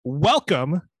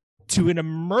Welcome to an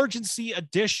emergency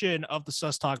edition of the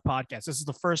Sus Talk podcast. This is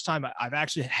the first time I've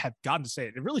actually have gotten to say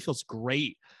it. It really feels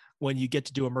great when you get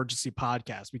to do emergency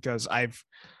podcasts because I've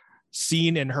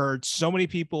seen and heard so many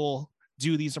people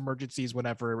do these emergencies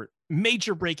whenever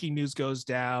major breaking news goes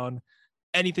down,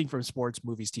 anything from sports,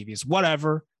 movies, TVs,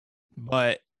 whatever.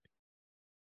 But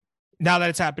now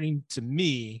that it's happening to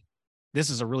me,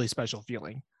 this is a really special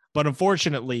feeling. But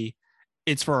unfortunately,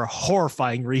 it's for a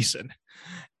horrifying reason.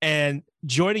 And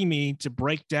joining me to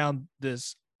break down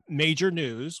this major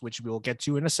news, which we will get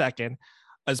to in a second,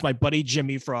 is my buddy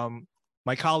Jimmy from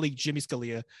my colleague Jimmy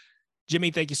Scalia. Jimmy,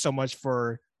 thank you so much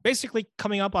for basically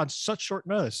coming up on such short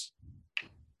notice.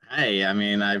 Hey,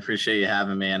 I appreciate you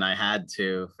having me, and I had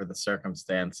to for the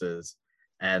circumstances.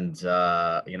 And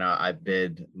I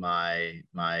bid my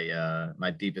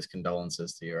deepest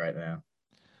condolences to you right now.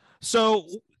 So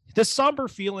the somber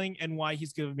feeling and why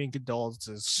he's giving me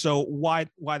condolences. So why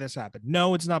this happened?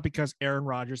 No, it's not because Aaron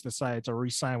Rodgers decided to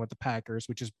re-sign with the Packers,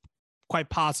 which is quite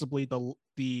possibly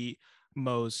the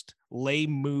most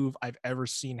lame move I've ever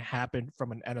seen happen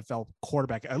from an NFL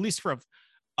quarterback, at least from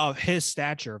of his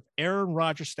stature, Aaron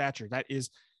Rodgers' stature. That is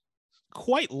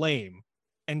quite lame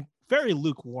and very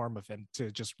lukewarm of him to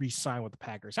just re-sign with the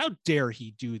Packers. How dare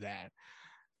he do that?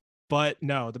 But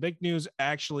no, the big news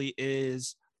actually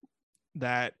is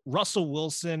that Russell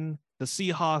Wilson, the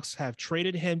Seahawks have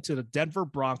traded him to the Denver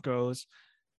Broncos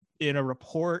in a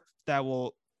reported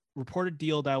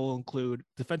deal that will include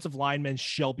defensive lineman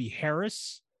Shelby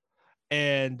Harris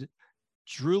and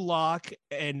Drew Lock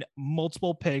and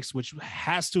multiple picks, which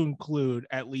has to include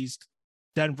at least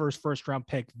Denver's first round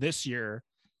pick this year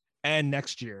and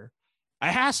next year.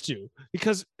 I has to,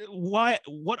 because what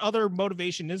other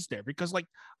motivation is there? Because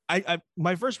I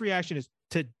my first reaction is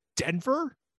to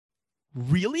Denver.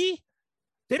 Really?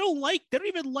 They don't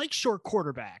even like short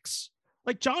quarterbacks.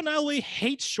 Like John Elway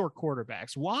hates short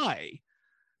quarterbacks. Why?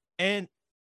 And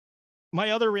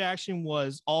my other reaction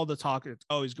was all the talk.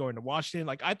 Oh, he's going to Washington.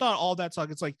 Like I thought all that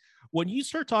talk. It's like when you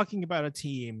start talking about a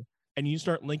team and you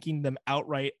start linking them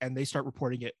outright and they start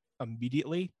reporting it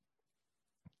immediately,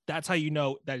 that's how you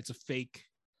know that it's a fake,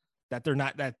 that they're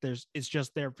not, that it's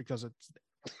just there because it's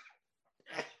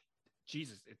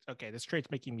Jesus. It's okay. This trait's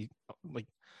making me like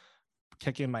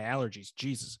kick in my allergies.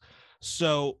 Jesus.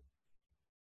 So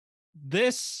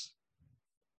this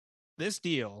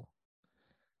deal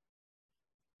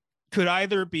could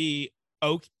either be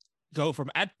go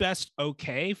from at best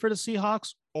okay for the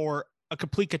Seahawks or a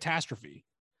complete catastrophe.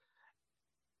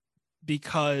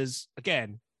 Because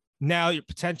again, now you're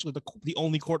potentially the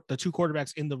two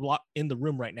quarterbacks in the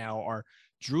room right now are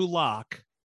Drew Lock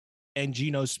and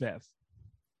Geno Smith.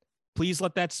 Please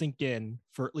let that sink in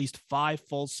for at least 5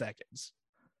 full seconds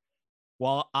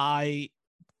while I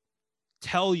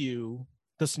tell you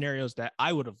the scenarios that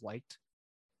I would have liked,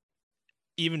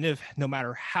 even if no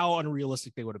matter how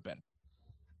unrealistic they would have been.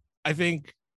 I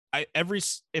think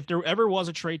if there ever was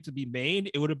a trade to be made,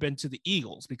 it would have been to the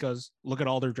Eagles, because look at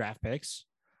all their draft picks,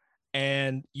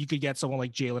 and you could get someone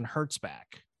like Jalen Hurts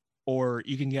back, or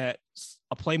you can get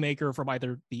a playmaker from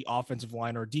either the offensive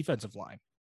line or defensive line.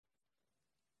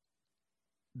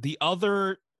 The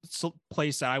other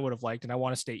place that I would have liked, and I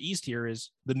want to stay east here,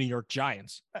 is the New York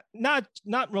Giants. Not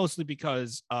mostly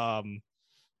because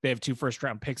they have 2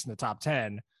 first-round picks in the top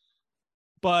 10,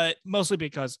 but mostly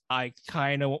because I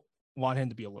kind of want him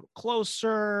to be a little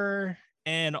closer,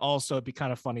 and also it'd be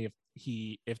kind of funny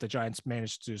if the Giants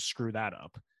managed to screw that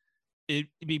up. It'd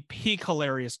be peak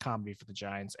hilarious comedy for the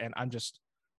Giants, and I'm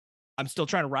still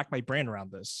trying to rack my brain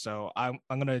around this. So I'm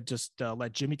going to just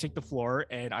let Jimmy take the floor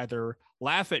and either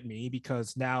laugh at me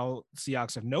because now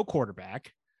Seahawks have no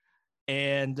quarterback,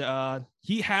 and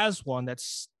he has one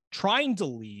that's trying to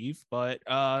leave, but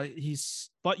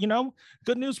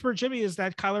good news for Jimmy is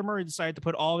that Kyler Murray decided to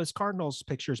put all of his Cardinals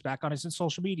pictures back on his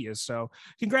social media. So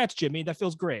congrats, Jimmy. That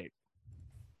feels great.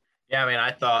 Yeah,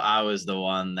 I thought I was the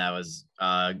one that was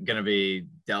going to be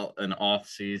dealt an off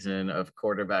season of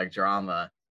quarterback drama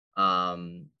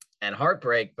and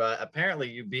heartbreak, but apparently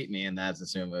you beat me in that,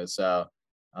 Susumu. So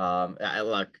I'm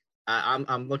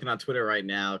looking on Twitter right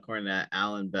now, according to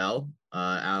Alan Bell,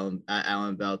 Alan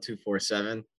Bell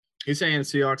 247. He's saying the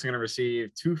Seahawks are going to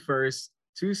receive 2 first,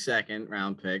 2 second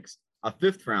round picks, a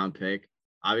 5th round pick.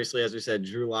 Obviously, as we said,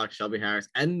 Drew Lock, Shelby Harris,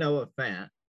 and Noah Fant.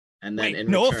 And then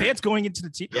Noah Fant's going into the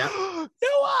team. Yeah. Noah.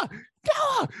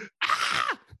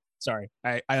 Ah! Sorry,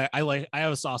 I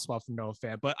have a soft spot for Noah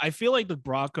Fant, but I feel like the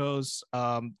Broncos,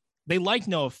 they like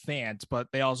Noah Fant, but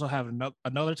they also have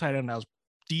another tight end that was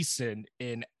decent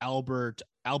in Albert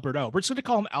O. We're just going to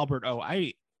call him Albert O.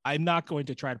 I'm not going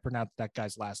to try to pronounce that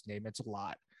guy's last name. It's a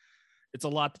lot. It's a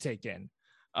lot to take in.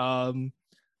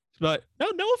 But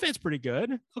Noah Fant's pretty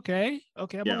good. Okay.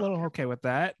 I'm a little okay with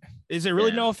that. Is it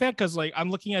really Noah Fant? Because like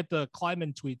I'm looking at the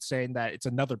Kleiman tweet saying that it's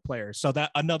another player. So that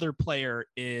another player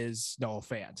is Noah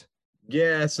Fant.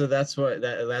 Yeah, so that's why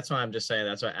I'm just saying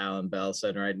that's what Alan Bell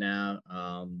said right now.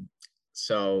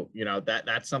 So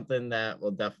that's something that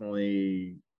will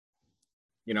definitely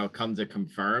come to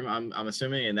confirm. I'm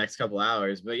assuming in the next couple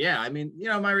hours. But yeah, I mean,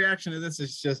 my reaction to this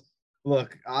is just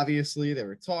look, obviously there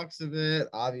were talks of it.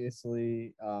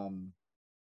 Obviously,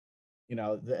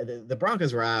 the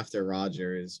Broncos were after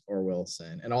Rodgers or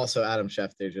Wilson, and also Adam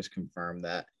Schefter just confirmed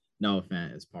that Noah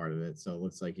Fant is part of it. So it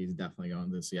looks like he's definitely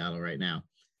going to Seattle right now.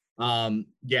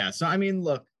 So I mean,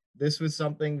 look, this was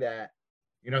something that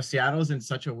Seattle's in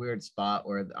such a weird spot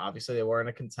where obviously they weren't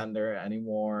a contender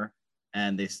anymore,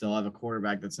 and they still have a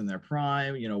quarterback that's in their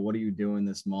prime. What do you do in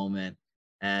this moment?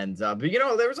 And but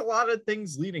there was a lot of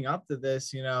things leading up to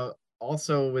this.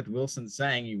 Also with Wilson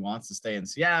saying he wants to stay in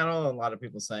Seattle, and a lot of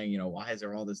people saying, why is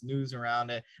there all this news around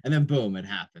it? And then boom, it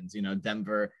happens.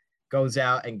 Denver goes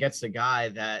out and gets the guy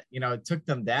that took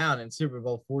them down in Super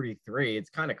Bowl 43. It's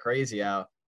kind of crazy how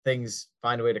things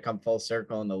find a way to come full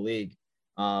circle in the league.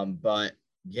 But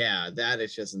yeah, that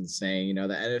is just insane. The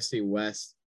NFC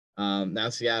West, now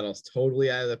Seattle's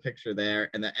totally out of the picture there.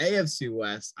 And the AFC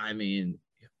West, I mean,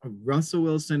 Russell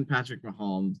Wilson, Patrick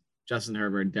Mahomes, Justin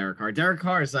Herbert, Derek Carr. Derek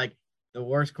Carr is like the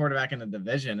worst quarterback in the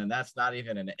division, and that's not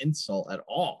even an insult at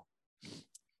all.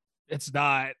 It's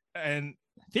not. And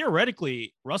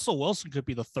theoretically, Russell Wilson could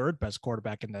be the third best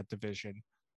quarterback in that division.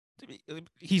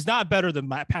 He's not better than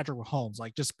Patrick Mahomes.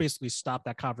 Like, just basically stop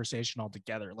that conversation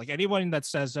altogether. Like, anyone that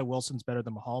says that Wilson's better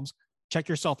than Mahomes, check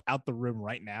yourself out the room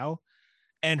right now.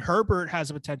 And Herbert has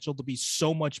the potential to be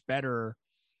so much better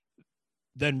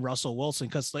than Russell Wilson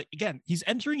because, like, again, he's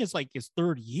entering his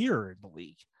third year in the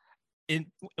league. And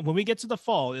when we get to the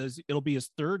fall, it'll be his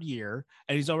third year,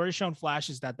 and he's already shown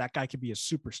flashes that guy could be a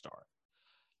superstar.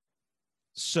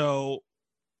 So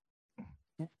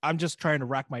I'm just trying to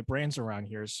rack my brains around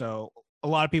here. So a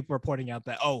lot of people are pointing out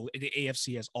that, the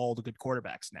AFC has all the good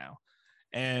quarterbacks now.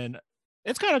 And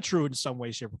it's kind of true in some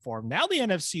way, shape, or form. Now the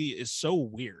NFC is so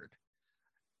weird.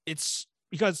 It's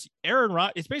because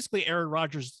it's basically Aaron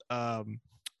Rodgers'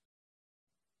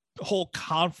 whole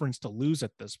conference to lose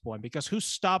at this point, because who's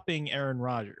stopping Aaron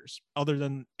Rodgers other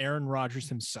than Aaron Rodgers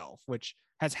himself, which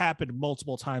has happened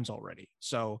multiple times already.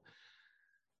 So,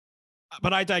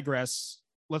 but I digress.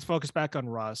 Let's focus back on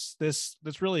Russ. This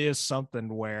really is something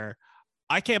where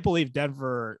I can't believe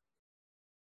Denver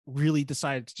really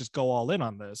decided to just go all in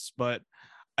on this. But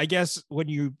I guess when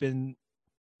you've been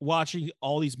watching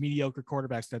all these mediocre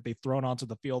quarterbacks that they've thrown onto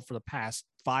the field for the past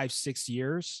 5-6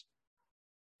 years,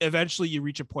 eventually you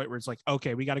reach a point where it's like,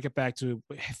 okay, we got to get back to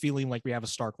feeling like we have a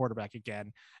star quarterback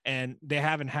again. And they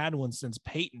haven't had one since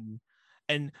Peyton.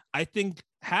 And I think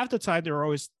half the time they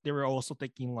were also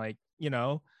thinking like,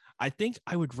 I think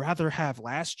I would rather have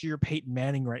last year Peyton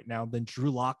Manning right now than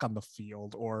Drew Lock on the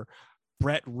field, or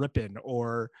Brett Rippon,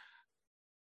 or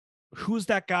who's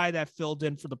that guy that filled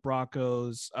in for the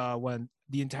Broncos when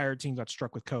the entire team got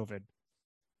struck with COVID?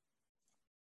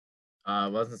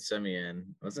 Wasn't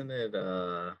Simeon? Wasn't it?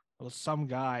 It was some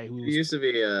guy who used to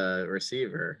be a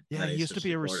receiver. Yeah, he used to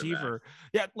be a receiver.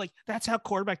 Yeah, like that's how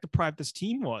quarterback deprived this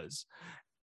team was.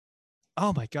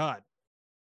 Oh my God.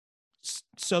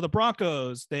 So the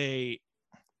Broncos,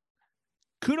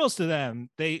 kudos to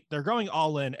them. They're going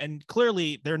all in, and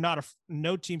clearly they're not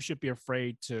no team should be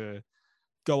afraid to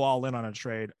go all in on a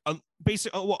trade.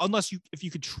 Basically, unless if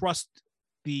you could trust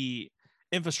the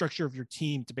infrastructure of your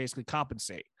team to basically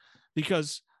compensate,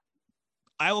 because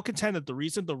I will contend that the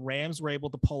reason the Rams were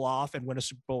able to pull off and win a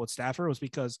Super Bowl with Stafford was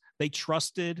because they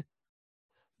trusted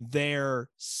their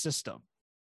system.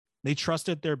 They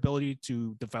trusted their ability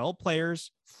to develop players,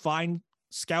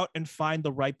 scout and find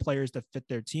the right players that fit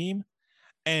their team.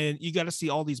 And you got to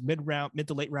see all these mid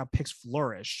to late round picks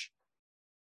flourish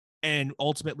and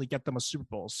ultimately get them a Super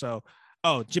Bowl. So,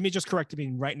 Jimmy just corrected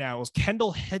me right now. It was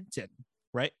Kendall Hinton,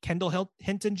 right? Kendall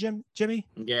Hinton, Jimmy?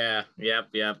 Yeah. Yep.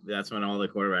 That's when all the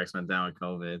quarterbacks went down with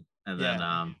COVID. And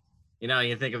then,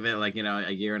 you think of it like,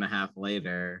 a year and a half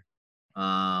later,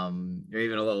 or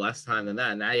even a little less time than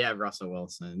that. Now you have Russell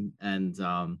Wilson. And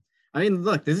I mean,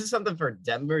 look, this is something for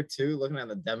Denver too, looking at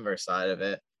the Denver side of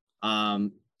it.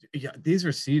 These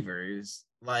receivers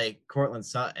like Cortland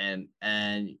Sutton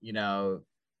and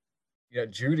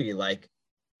Judy, like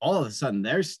all of a sudden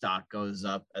their stock goes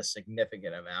up a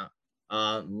significant amount.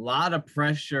 A lot of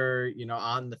pressure,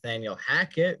 on Nathaniel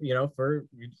Hackett, for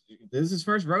this is his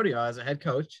first rodeo as a head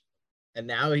coach. And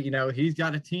now, he's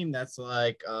got a team that's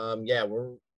like,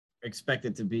 we're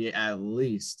expected to be at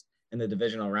least in the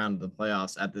divisional round of the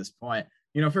playoffs at this point.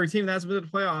 For a team that's been in the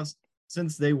playoffs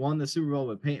since they won the Super Bowl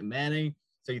with Peyton Manning.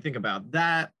 So you think about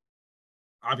that.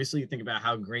 Obviously, you think about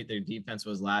how great their defense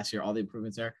was last year, all the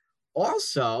improvements there.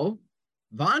 Also,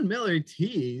 Von Miller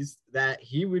teased that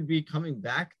he would be coming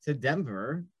back to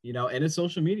Denver, in a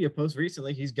social media post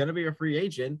recently. He's going to be a free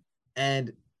agent.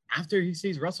 And after he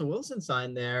sees Russell Wilson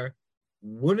sign there,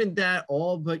 wouldn't that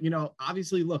all, but,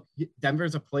 obviously, look,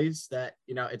 Denver's a place that,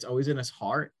 it's always in his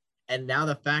heart. And now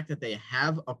the fact that they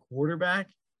have a quarterback,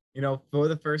 for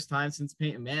the first time since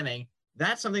Peyton Manning,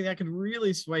 that's something that could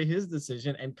really sway his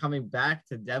decision and coming back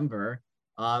to Denver.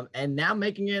 And now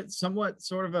making it somewhat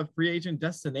sort of a free agent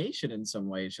destination in some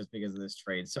ways just because of this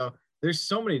trade. So there's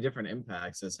so many different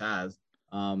impacts this has,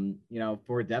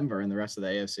 for Denver and the rest of the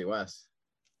AFC West.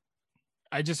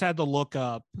 I just had to look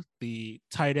up the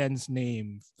tight end's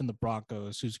name in the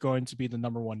Broncos, who's going to be the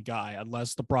number one guy,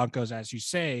 unless the Broncos, as you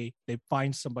say, they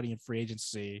find somebody in free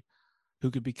agency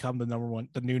who could become the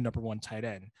new number one tight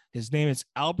end. His name is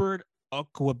Albert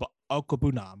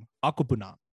Okwuegbunam.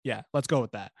 Yeah, let's go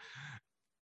with that.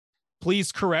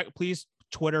 Please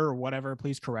Twitter or whatever,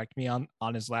 please correct me on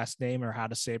his last name or how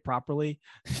to say it properly.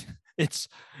 It's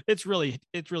really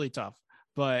tough.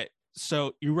 But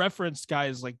so you referenced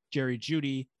guys like Jerry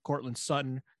Jeudy, Courtland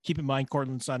Sutton. Keep in mind,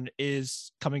 Courtland Sutton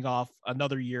is coming off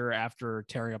another year after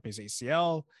tearing up his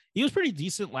ACL. He was pretty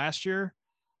decent last year.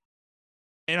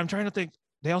 And I'm trying to think,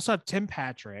 they also have Tim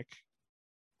Patrick,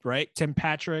 right? Tim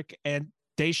Patrick and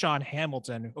Deshaun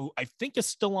Hamilton, who I think is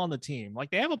still on the team. Like,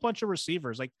 they have a bunch of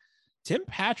receivers. Like, Tim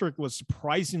Patrick was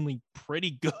surprisingly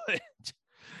pretty good.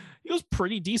 He was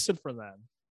pretty decent for them.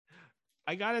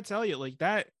 I got to tell you, like,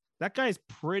 that guy's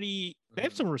pretty. They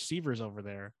have some receivers over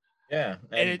there. Yeah,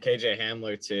 and KJ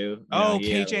Hamler too.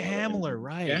 KJ Hamler,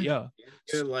 right? Yeah.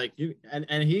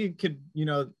 And he could,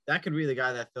 that could be the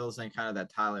guy that fills in kind of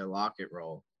that Tyler Lockett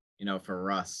role, for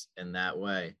Russ in that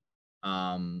way. But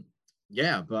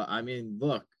I mean,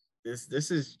 look,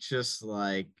 this is just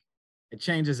like, it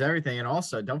changes everything. And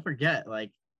also, don't forget,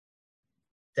 like,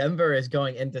 Denver is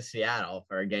going into Seattle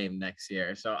for a game next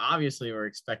year, so obviously we're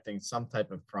expecting some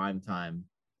type of primetime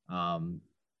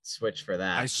switch for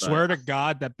that. I swear to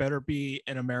God, that better be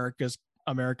an America's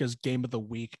Game of the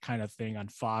Week kind of thing on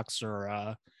Fox,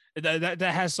 or that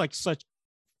has like such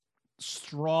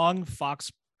strong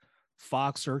Fox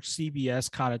or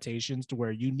CBS connotations to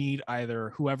where you need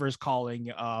either whoever's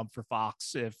calling for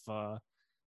Fox, if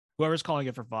whoever's calling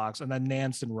it for Fox, and then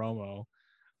Nance and Romo.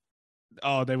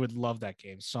 Oh, they would love that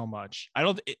game so much. I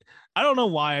don't know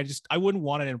why. I wouldn't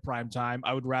want it in prime time.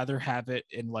 I would rather have it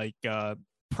in like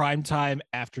prime time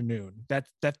afternoon. That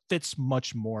fits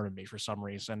much more to me for some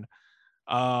reason.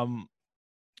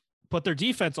 But their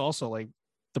defense also, like,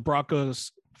 the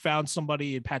Broncos found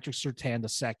somebody in Patrick Surtain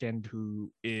II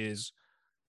who is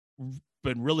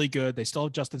been really good. They still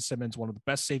have Justin Simmons, one of the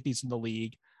best safeties in the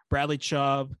league. Bradley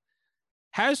Chubb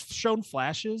has shown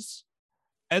flashes.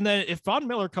 And then if Von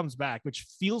Miller comes back, which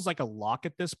feels like a lock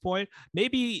at this point,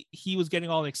 maybe he was getting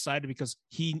all excited because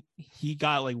he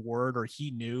got like word, or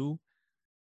he knew.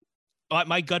 But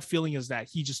my gut feeling is that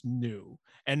he just knew.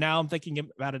 And now I'm thinking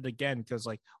about it again, because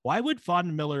like, why would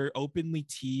Von Miller openly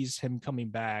tease him coming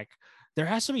back? There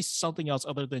has to be something else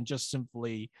other than just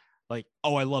simply like,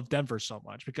 oh, I love Denver so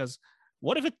much. Because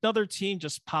what if another team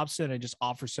just pops in and just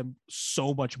offers him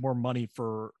so much more money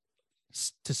to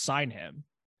sign him?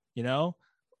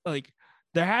 Like,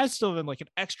 there has to have been like an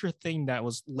extra thing that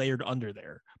was layered under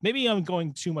there. Maybe I'm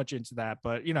going too much into that,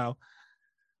 but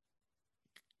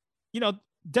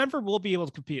Denver will be able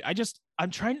to compete.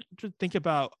 I'm trying to think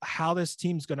about how this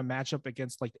team's going to match up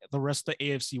against like the rest of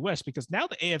the AFC West, because now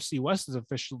the AFC West is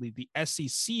officially the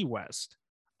SEC West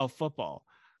of football.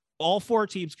 All four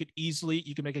teams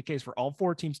you can make a case for all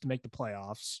four teams to make the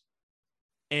playoffs,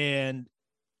 and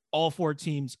all four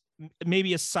teams,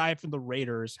 maybe aside from the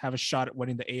Raiders, have a shot at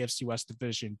winning the AFC West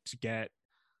division to get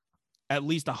at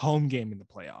least a home game in the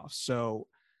playoffs. So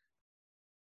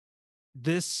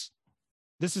this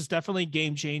is definitely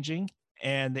game changing,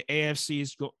 and the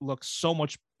AFCs look so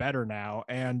much better now.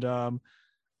 And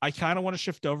I kind of want to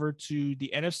shift over to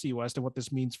the NFC West and what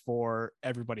this means for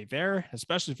everybody there,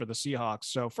 especially for the Seahawks.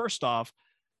 So first off,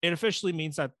 it officially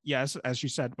means that, yes, as you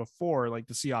said before, like,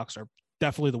 the Seahawks are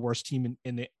definitely the worst team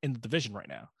in the division right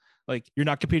now. Like, you're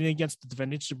not competing against the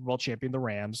defending Super Bowl champion, the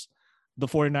Rams. The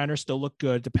 49ers still look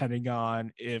good, depending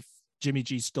on if Jimmy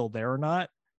G's still there or not.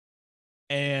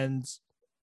 And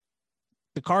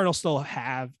the Cardinals still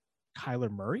have Kyler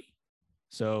Murray.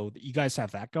 So you guys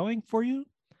have that going for you.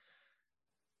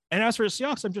 And as for the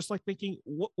Seahawks, I'm just like thinking,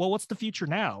 well, what's the future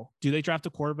now? Do they draft a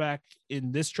quarterback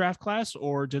in this draft class,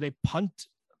 or do they punt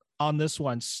on this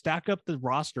one, stack up the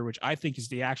roster, which I think is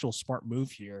the actual smart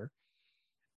move here,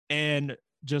 and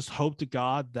just hope to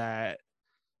God that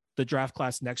the draft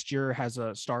class next year has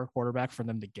a star quarterback for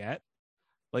them to get?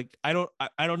 Like, I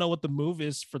don't know what the move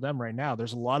is for them right now.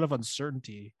 There's a lot of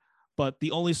uncertainty, but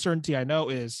the only certainty I know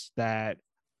is that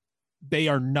they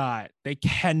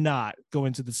cannot go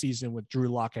into the season with Drew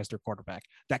Lock as their quarterback.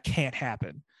 That can't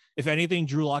happen. If anything,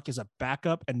 Drew Lock is a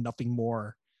backup and nothing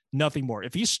more. Nothing more.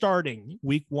 If he's starting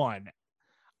week 1,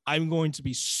 I'm going to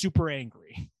be super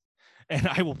angry, and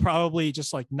I will probably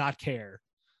just like not care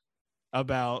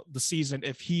about the season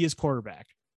if he is quarterback.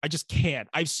 I just can't.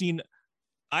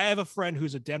 I have a friend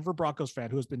who's a Denver Broncos fan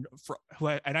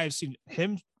and I've seen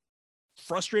him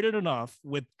frustrated enough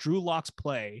with Drew Lock's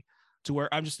play to where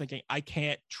I'm just thinking I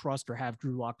can't trust or have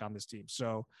Drew Lock on this team.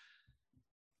 So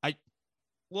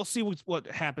we'll see what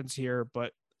happens here,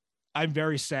 but I'm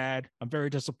very sad. I'm very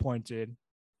disappointed,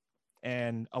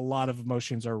 and a lot of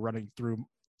emotions are running through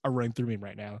me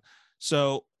right now.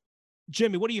 So,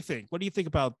 Jimmy, what do you think? What do you think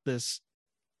about this?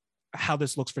 How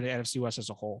this looks for the NFC West as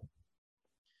a whole?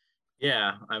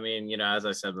 Yeah, I mean, as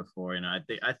I said before,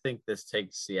 I think this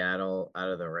takes Seattle out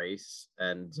of the race,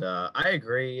 and I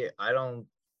agree. I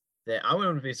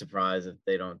wouldn't be surprised if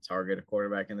they don't target a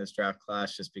quarterback in this draft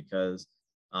class, just because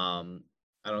I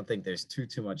don't think there's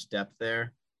too much depth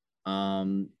there.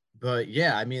 But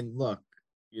yeah, I mean, look,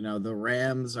 the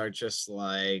Rams are just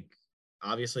like,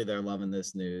 obviously they're loving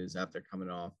this news after coming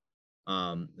off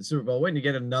the Super Bowl win. You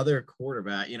get another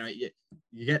quarterback, you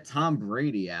get Tom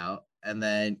Brady out, and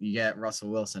then you get Russell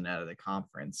Wilson out of the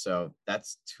conference. So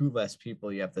that's 2 less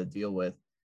people you have to deal with,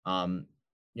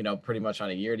 pretty much on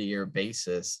a year-to-year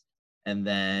basis. And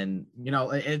then,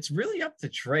 it's really up to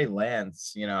Trey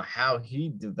Lance, how he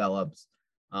develops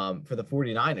for the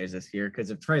 49ers this year.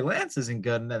 Because if Trey Lance isn't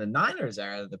good and then the Niners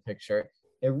are out of the picture,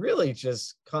 it really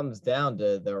just comes down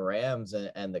to the Rams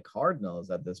and the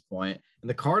Cardinals at this point. And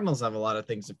the Cardinals have a lot of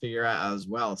things to figure out as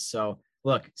well. So,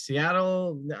 look,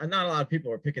 Seattle, not a lot of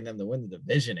people are picking them to win the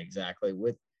division exactly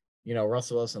with,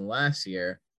 Russell Wilson last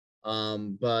year.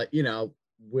 But,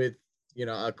 with,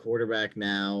 a quarterback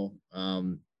now,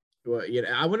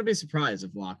 I wouldn't be surprised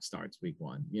if Locke starts week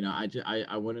 1.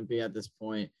 I wouldn't be at this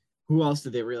point. Who else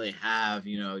did they really have,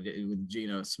 with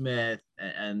Geno Smith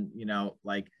and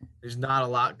like there's not a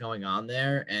lot going on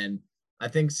there. And I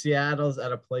think Seattle's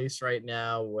at a place right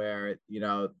now where,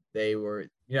 they were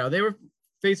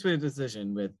faced with a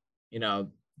decision with,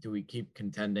 do we keep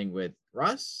contending with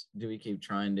Russ? Do we keep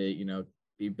trying to,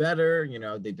 be better?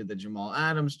 They did the Jamal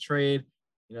Adams trade,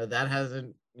 that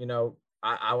hasn't,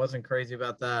 I wasn't crazy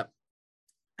about that.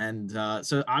 And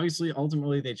so obviously,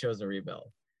 ultimately, they chose to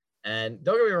rebuild. And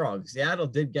don't get me wrong, Seattle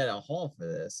did get a haul for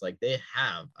this. Like, they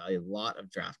have a lot of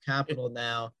draft capital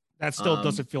now. That still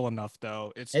doesn't feel enough,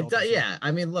 though. Yeah. I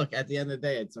mean, look, at the end of the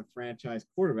day, it's a franchise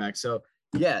quarterback. So,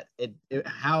 yeah,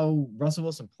 how Russell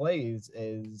Wilson plays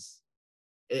is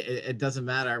it doesn't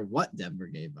matter what Denver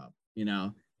gave up.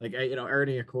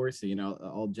 Ernie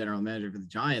Accorsi, old general manager for the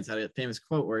Giants, had a famous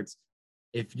quote where it's,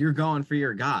 if you're going for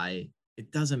your guy,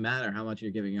 it doesn't matter how much you're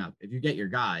giving up. If you get your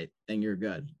guy, then you're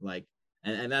good. Like,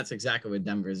 and that's exactly what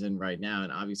Denver's in right now.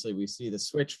 And obviously we see the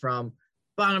switch from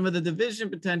bottom of the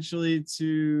division potentially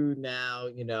to now,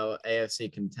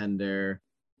 AFC contender.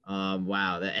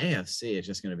 Wow, the AFC is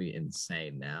just going to be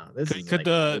insane now. Could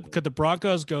the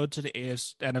Broncos go to the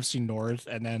NFC North,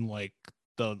 and then like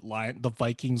the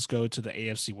Vikings go to the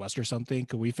AFC West or something?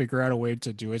 Could we figure out a way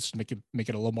to do it to make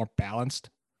it a little more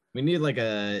balanced? We need like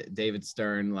a David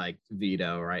Stern like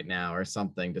veto right now or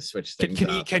something to switch things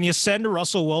up. Can you send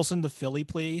Russell Wilson to Philly,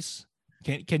 please?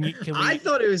 Can we? I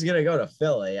thought he was gonna go to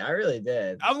Philly. I really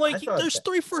did. I'm like, there's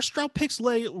 3 first-round picks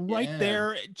right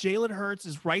there. Jalen Hurts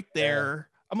is right there.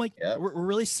 Yeah. I'm like, we're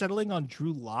really settling on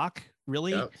Drew Lock.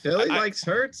 Really? Yep. Philly likes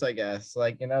Hurts, I guess.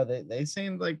 Like, they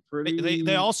seemed like pretty.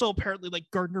 They also apparently like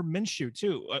Gardner Minshew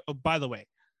too. By the way,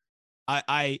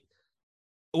 I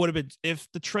would have been, if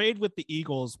the trade with the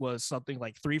Eagles was something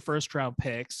like 3 first-round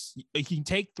picks, you can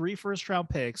take 3 first-round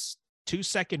picks, 2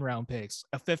 second-round picks,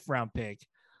 a 5th-round pick,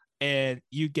 and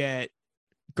you get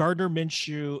Gardner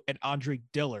Minshew and Andre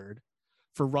Dillard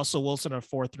for Russell Wilson, a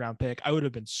 4th-round pick. I would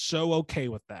have been so okay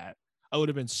with that. I would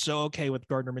have been so okay with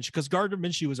Gardner Minshew, because Gardner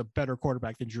Minshew is a better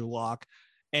quarterback than Drew Lock.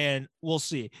 And we'll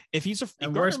see if he's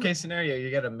worst case scenario, you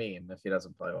get a meme if he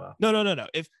doesn't play well. No.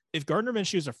 If Gardner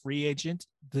Minshew is a free agent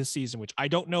this season, which I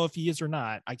don't know if he is or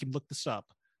not, I can look this up,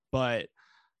 but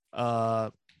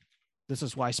this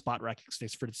is why Spot Rack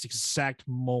exists, for this exact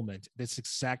moment, this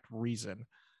exact reason.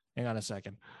 Hang on a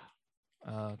second.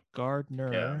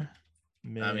 Gardner. I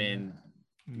mean,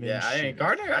 Minshew.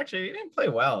 Gardner actually he didn't play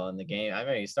well in the game. I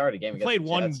mean, he started a game. He played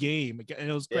one game, and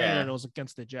it was granted that it was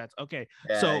against the Jets. Okay,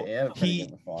 so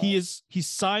he's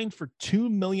signed for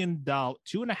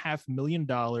 $2.5 million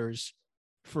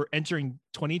for entering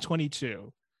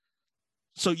 2022.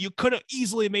 So you could have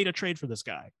easily made a trade for this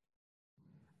guy,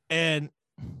 and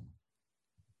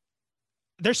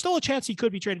there's still a chance he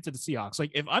could be traded to the Seahawks.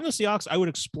 Like, if I'm the Seahawks, I would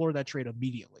explore that trade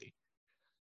immediately.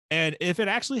 And if it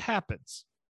actually happens,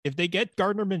 if they get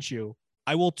Gardner Minshew,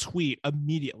 I will tweet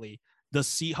immediately, the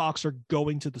Seahawks are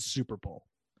going to the Super Bowl.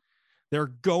 They're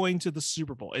going to the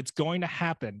Super Bowl. It's going to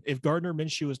happen if Gardner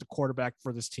Minshew is the quarterback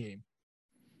for this team.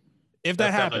 If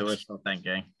that happens. Wishful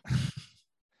thinking.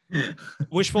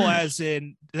 Wishful as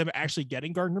in them actually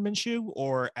getting Gardner Minshew,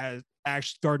 or as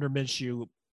actually Gardner Minshew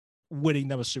winning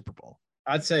them a Super Bowl?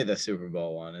 I'd say the Super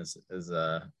Bowl one is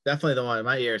definitely the one.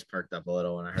 My ears perked up a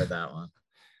little when I heard that one.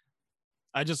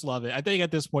 I just love it. I think at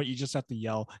this point you just have to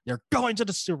yell, "You're going to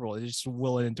the Super Bowl!" You just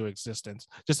will it into existence.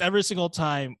 Just every single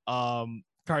time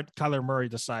Kyler Murray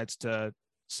decides to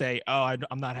say, "Oh,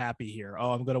 I'm not happy here.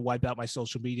 Oh, I'm going to wipe out my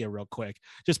social media real quick."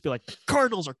 Just be like,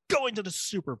 "Cardinals are going to the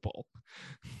Super Bowl."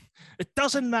 It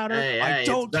doesn't matter. I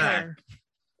don't care.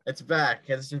 It's back.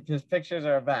 His pictures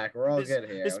are back. We're all good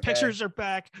here. His pictures are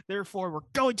back. Therefore, we're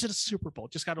going to the Super Bowl.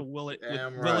 Just got to will it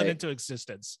into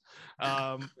existence.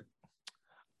 I'm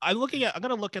going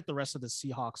to look at the rest of the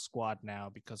Seahawks squad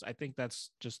now, because I think that's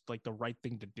just like the right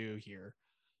thing to do here.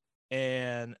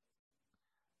 And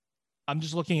I'm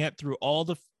just looking at through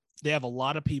they have a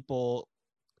lot of people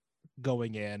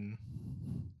going in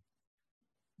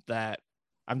that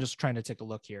I'm just trying to take a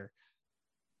look here.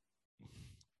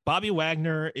 Bobby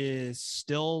Wagner is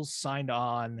still signed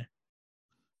on.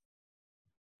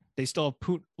 They still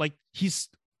have he's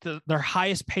their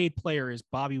highest paid player is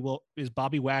Bobby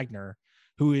Wagner,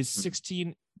 who is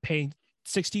paying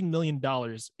 $16 million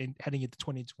in heading into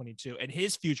 2022, and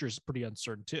his future is pretty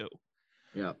uncertain too.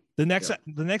 Yeah. The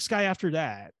next guy after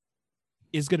that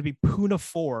is going to be Poona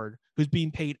Ford, who's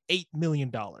being paid $8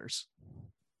 million.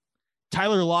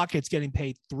 Tyler Lockett's getting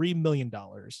paid $3 million.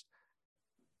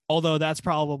 Although that's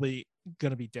probably going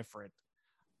to be different.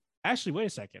 Actually, wait a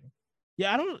second.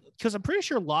 Yeah, because I'm pretty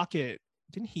sure Lockett,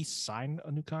 didn't he sign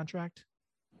a new contract?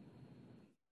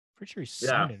 Pretty sure he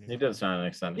signed he did sign an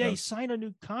extension. Yeah, he signed a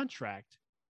new contract.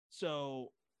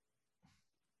 So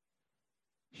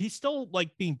he's still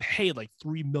being paid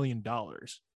 $3 million.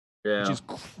 Yeah. Which is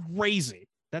crazy.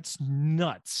 That's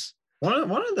nuts. One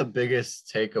of the biggest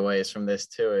takeaways from this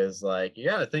too is you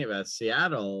got to think about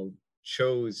Seattle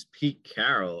chose Pete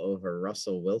Carroll over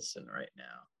Russell Wilson right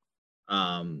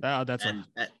now.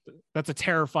 That's a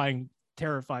terrifying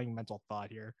mental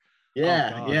thought here.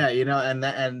 Yeah,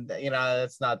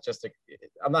 it's not just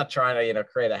I'm not trying to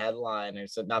create a headline.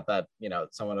 It's not that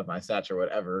someone of my stature would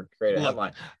ever create a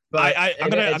headline. But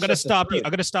I'm gonna stop you. I'm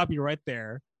gonna stop you right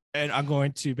there, and I'm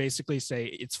going to basically say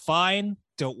it's fine.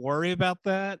 Don't worry about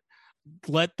that.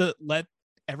 Let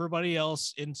everybody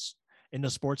else in the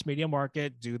sports media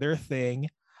market do their thing.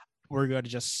 We're going to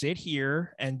just sit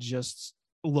here and just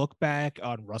look back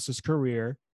on Russ's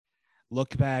career,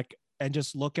 look back and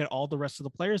just look at all the rest of the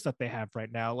players that they have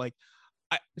right now.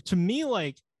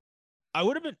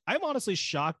 I'm honestly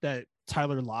shocked that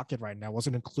Tyler Lockett right now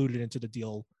wasn't included into the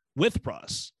deal with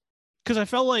Russ. Because I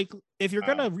felt like if you're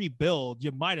going to rebuild,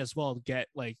 you might as well get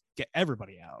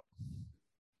everybody out.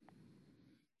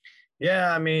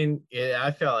 Yeah, I mean, I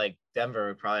feel like Denver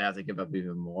would probably have to give up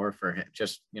even more for him,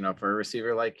 just for a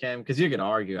receiver like him, because you can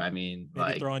argue. I mean,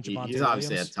 he's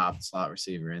obviously a top slot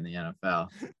receiver in the NFL,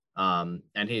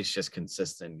 and he's just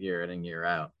consistent year in and year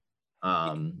out.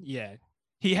 Yeah,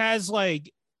 he has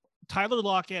Tyler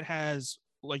Lockett has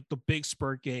the big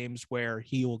spurt games where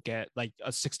he will get a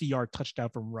 60-yard touchdown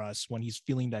from Russ when he's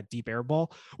feeling that deep air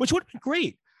ball, which would be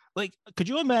great. Could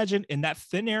you imagine in that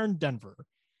thin air in Denver?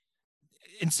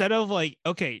 Instead of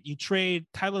you trade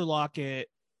Tyler Lockett,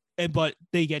 but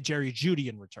they get Jerry Jeudy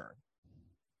in return.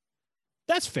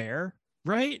 That's fair,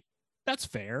 right? That's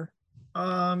fair.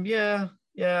 Yeah,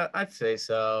 I'd say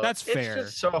so. That's fair. It's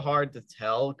just so hard to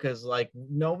tell because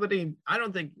nobody. I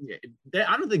don't think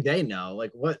they know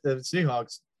what the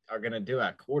Seahawks are gonna do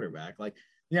at quarterback. The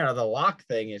lock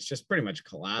thing is just pretty much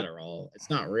collateral.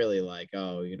 It's not really we're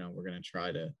gonna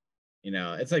try to,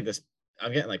 it's this.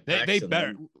 I'm getting they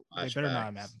better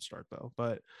not have him start though.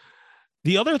 But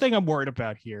the other thing I'm worried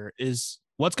about here is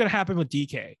what's going to happen with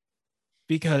DK,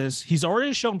 because he's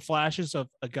already shown flashes of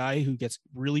a guy who gets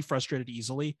really frustrated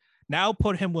easily. Now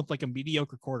put him with a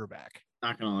mediocre quarterback.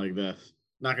 Not going to like this.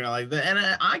 Not gonna like that, and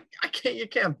I can't. You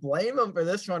can't blame him for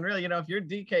this one, really. If you're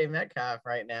DK Metcalf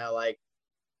right now, like,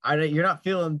 you're not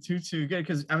feeling too good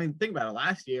because I mean, think about it.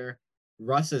 Last year,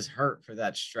 Russ is hurt for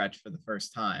that stretch for the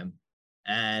first time,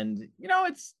 and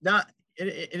it's not.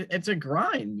 It's a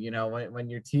grind. When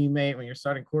your teammate, when your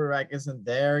starting quarterback isn't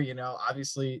there,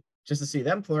 obviously just to see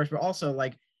them flourish, but also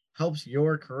like helps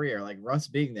your career. Like Russ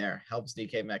being there helps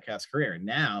DK Metcalf's career.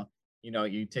 Now,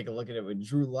 you take a look at it with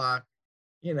Drew Lock.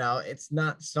 It's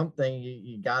not something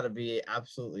you got to be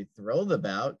absolutely thrilled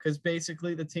about because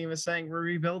basically the team is saying we're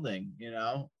rebuilding,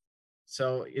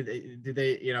 So do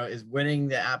they, is winning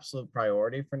the absolute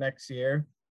priority for next year?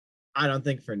 I don't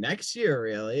think for next year,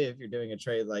 really, if you're doing a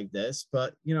trade like this,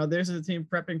 but, there's a team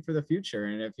prepping for the future.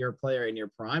 And if you're a player in your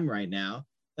prime right now,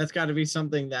 that's got to be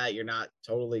something that you're not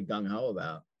totally gung-ho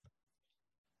about.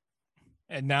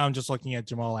 And now I'm just looking at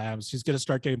Jamal Adams. He's going to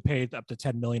start getting paid up to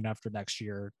 $10 million after next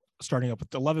year. Starting up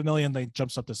with 11 million, then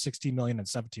jumps up to 16 million and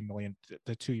 17 million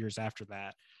the 2 years after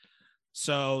that.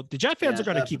 So the Jet fans are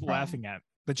going to keep laughing at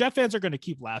the Jet fans are going to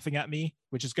keep laughing at me,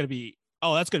 which is going to be,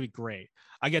 oh, that's going to be great.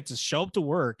 I get to show up to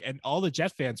work and all the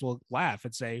Jet fans will laugh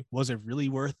and say, was it really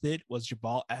worth it? Was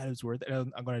Jamal Adams worth it?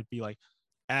 And I'm going to be like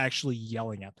actually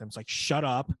yelling at them. It's like, shut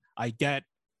up.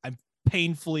 I'm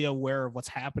painfully aware of what's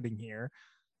happening here.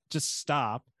 Just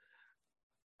stop.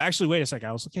 Actually, wait a second.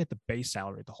 I was looking at the base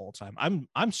salary the whole time.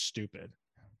 I'm stupid.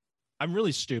 I'm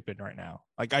really stupid right now.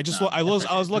 Like I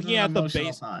was looking at the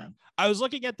base. I was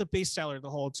looking at the base salary the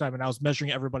whole time, and I was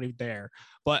measuring everybody there.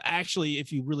 But actually,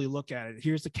 if you really look at it,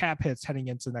 here's the cap hits heading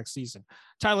into next season.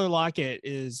 Tyler Lockett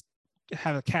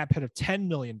have a cap hit of $10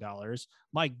 million.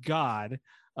 My God.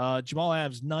 Jamal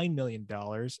Adams $9 million.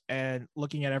 And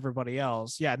looking at everybody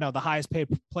else, the highest paid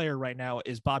player right now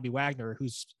is Bobby Wagner,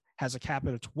 has a cap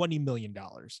hit of $20 million.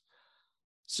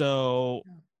 So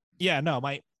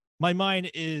my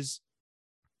mind is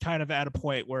kind of at a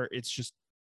point where it's just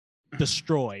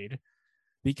destroyed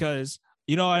because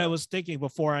I was thinking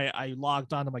before I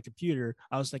logged onto my computer,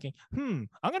 I was thinking, I'm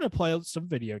going to play some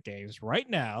video games right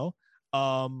now.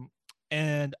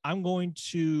 And I'm going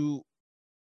to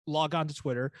log on to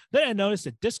Twitter. Then I noticed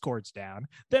that Discord's down.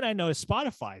 Then I noticed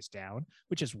Spotify's down,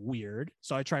 which is weird.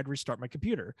 So I tried to restart my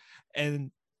computer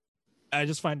and I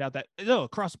just find out that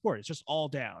across the board, it's just all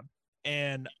down.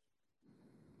 And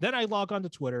then I log on to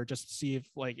Twitter just to see if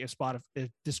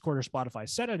Discord or Spotify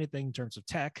said anything in terms of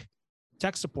tech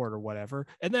support or whatever.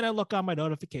 And then I look on my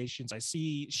notifications. I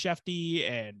see Shefty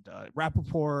and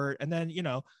Rappaport. And then,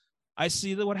 I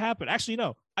see what happened. Actually,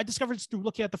 no, I discovered this through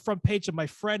looking at the front page of my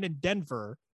friend in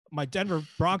Denver, my Denver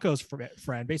Broncos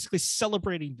friend, basically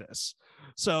celebrating this.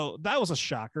 So that was a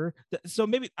shocker. So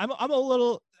maybe I'm a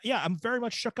little, I'm very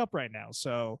much shook up right now.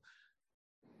 So,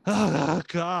 oh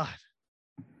God.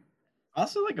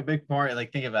 Also, like a big part,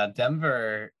 like think about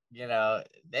Denver,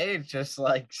 they're just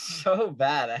like so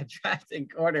bad at drafting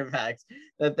quarterbacks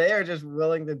that they are just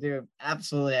willing to do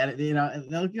absolutely anything,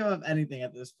 they'll give up anything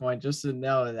at this point just to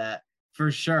know that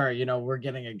for sure, we're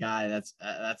getting a guy that's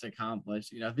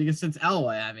accomplished, because since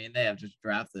Elway, I mean, they have just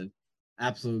drafted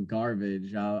absolute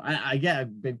garbage. I get a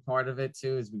big part of it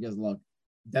too, is because look,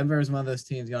 Denver is one of those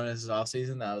teams going into this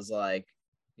offseason that was like,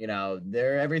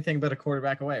 they're everything but a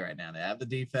quarterback away right now. They have the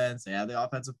defense, they have the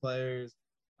offensive players.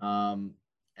 I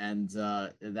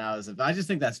just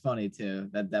think that's funny too,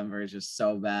 that Denver is just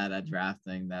so bad at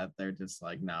drafting that they're just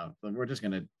like, no, we're just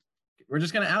gonna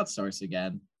outsource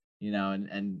again,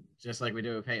 and just like we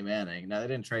do with Peyton Manning. Now they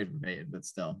didn't trade for Peyton, but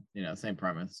still, same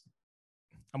premise.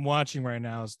 I'm watching right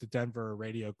now as the Denver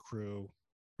radio crew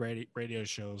radio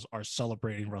shows are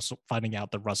celebrating Russell, finding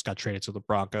out that Russ got traded to the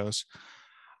Broncos.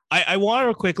 I want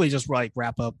to quickly just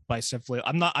wrap up by simply,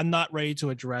 I'm not ready to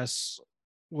address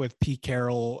with Pete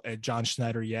Carroll and John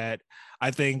Schneider yet.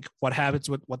 I think what happens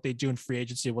with what they do in free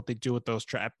agency, what they do with those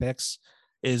draft picks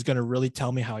is going to really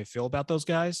tell me how I feel about those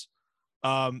guys.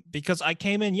 Because I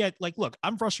came in look,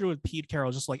 I'm frustrated with Pete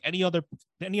Carroll, just like any other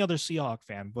Seahawk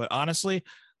fan, but honestly,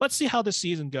 let's see how this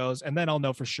season goes. And then I'll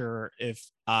know for sure if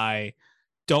I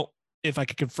can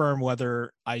confirm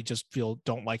whether I just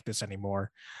don't like this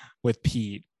anymore with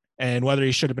Pete and whether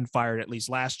he should have been fired at least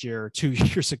last year or 2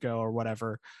 years ago or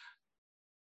whatever.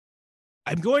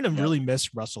 I'm going to really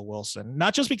miss Russell Wilson,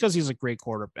 not just because he's a great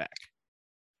quarterback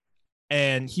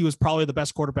and he was probably the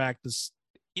best quarterback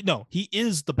he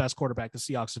is the best quarterback the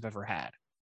Seahawks have ever had.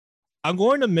 I'm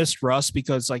going to miss Russ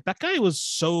because that guy was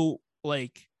so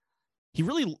he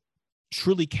really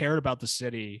truly cared about the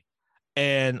city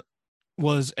and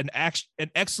was an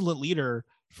excellent leader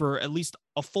for at least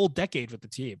a full decade with the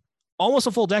team, almost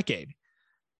a full decade.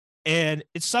 And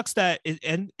it sucks that it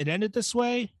ended this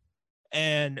way.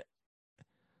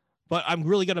 but I'm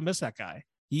really gonna miss that guy.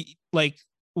 He like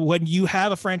when you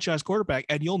have a franchise quarterback,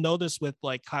 and you'll know this with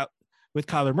with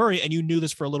Kyler Murray, and you knew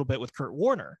this for a little bit with Kurt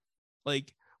Warner.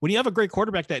 Like when you have a great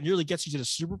quarterback that nearly gets you to the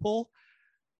Super Bowl,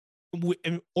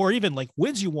 or even like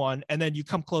wins you one, and then you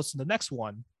come close to the next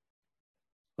one,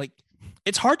 like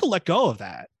it's hard to let go of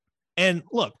that. And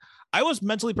look, I was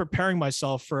mentally preparing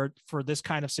myself for this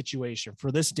kind of situation,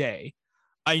 for this day.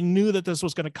 I knew that this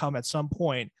was going to come at some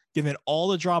point, given all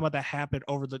the drama that happened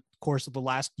over the course of the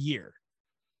last year.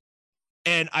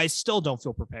 And I still don't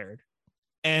feel prepared.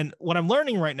 And what I'm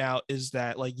learning right now is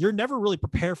that like you're never really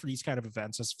prepared for these kind of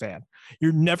events as a fan.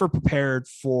 You're never prepared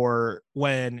for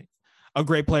when a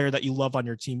great player that you love on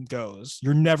your team goes.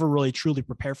 You're never really truly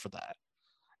prepared for that.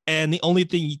 And the only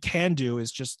thing you can do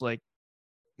is just like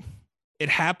it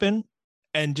happened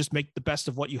and just make the best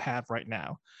of what you have right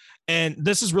now. And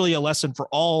this is really a lesson for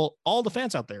all the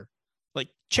fans out there. Like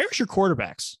cherish your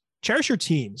quarterbacks, cherish your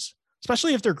teams,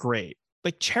 especially if they're great.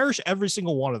 Like cherish every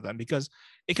single one of them, because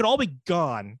it could all be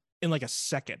gone in like a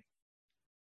second.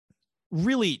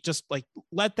 Really just like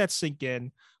let that sink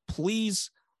in.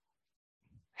 Please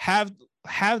have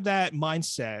that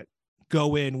mindset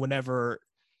go in whenever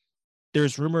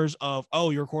there's rumors of, oh,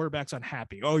 your quarterback's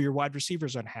unhappy. Oh, your wide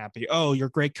receiver's unhappy. Oh, your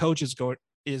great coach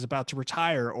is about to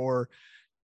retire, or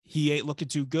he ain't looking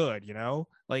too good, you know?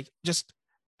 Like just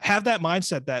have that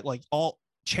mindset that like all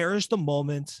cherish the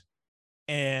moment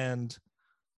and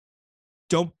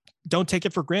don't take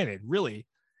it for granted, really.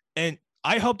 And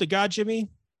I hope to God, Jimmy,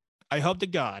 I hope to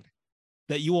God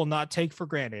that you will not take for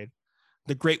granted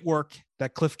the great work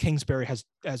that Cliff Kingsbury has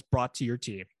brought to your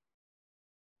team.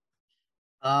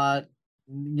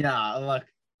 Yeah, look,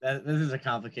 this is a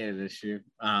complicated issue.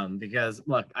 Because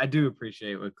look, I do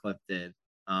appreciate what Cliff did.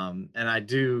 And I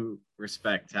do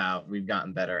respect how we've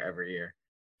gotten better every year.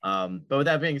 But with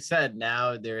that being said,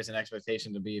 now there is an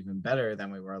expectation to be even better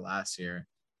than we were last year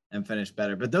and finish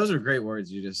better. But those are great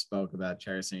words you just spoke about,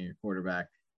 cherishing your quarterback,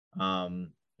 and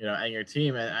your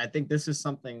team. And I think this is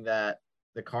something that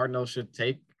the Cardinals should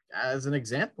take as an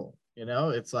example.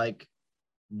 It's like,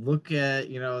 look at,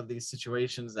 these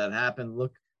situations that happen.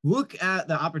 Look at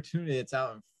the opportunity that's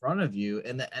out in front of you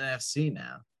in the NFC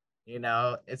now.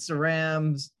 It's the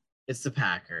Rams, it's the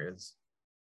Packers,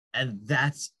 and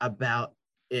that's about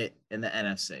it in the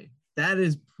NFC. That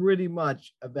is pretty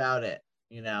much about it.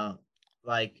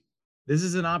 Like this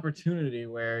is an opportunity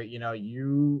where,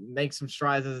 you make some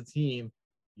strides as a team,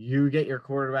 you get your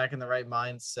quarterback in the right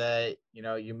mindset,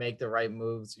 you make the right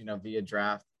moves, via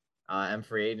draft and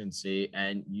free agency.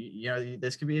 And,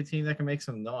 this could be a team that can make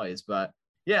some noise. But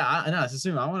yeah, I know.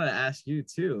 I want to ask you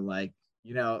too, like,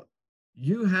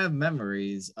 you have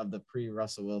memories of the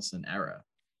pre-Russell Wilson era,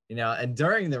 and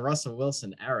during the Russell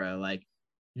Wilson era, like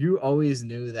you always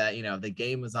knew that, the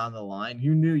game was on the line.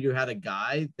 You knew you had a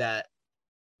guy that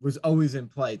was always in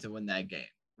play to win that game.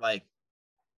 Like,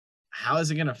 how is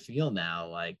it going to feel now?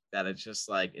 Like that it's just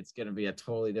like, it's going to be a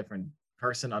totally different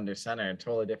person under center and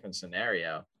totally different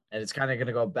scenario. And it's kind of going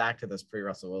to go back to those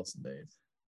pre-Russell Wilson days.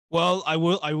 Well, I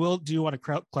will do want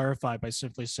to clarify by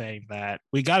simply saying that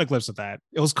we got a glimpse of that.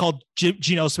 It was called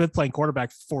Geno Smith playing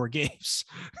quarterback for 4 games,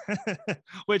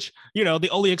 which, the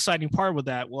only exciting part with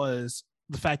that was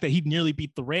the fact that he nearly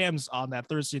beat the Rams on that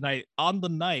Thursday night. On the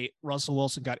night, Russell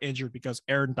Wilson got injured because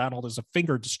Aaron Donald is a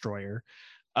finger destroyer.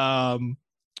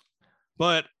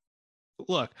 But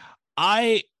look,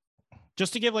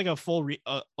 just to give like a full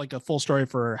full story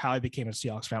for how I became a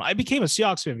Seahawks fan. I became a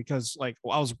Seahawks fan because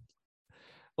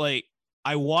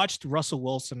I watched Russell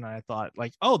Wilson and I thought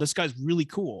like, oh, this guy's really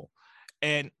cool.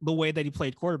 And the way that he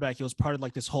played quarterback, he was part of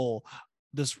like this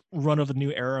run of a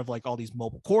new era of like all these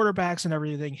mobile quarterbacks and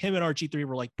everything. Him and RG3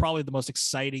 were like probably the most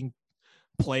exciting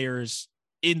players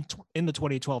in the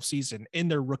 2012 season in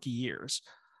their rookie years.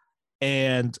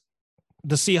 And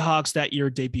the Seahawks that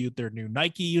year debuted their new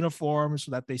Nike uniforms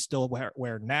that they still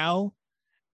wear now.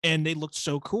 And they looked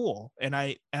so cool. And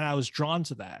I was drawn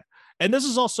to that. And this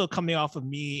is also coming off of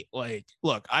me. Like,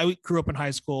 look, I grew up in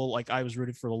high school. Like I was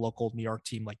rooting for the local New York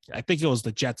team. Like I think it was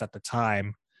the Jets at the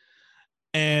time.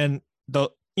 And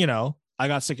I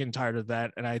got sick and tired of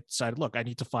that. And I decided, look, I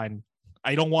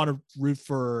don't want to root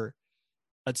for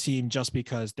a team just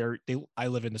because I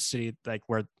live in the city, like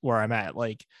where I'm at.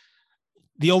 Like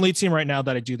the only team right now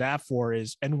that I do that for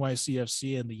is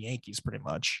NYCFC and the Yankees pretty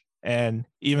much. And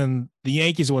even the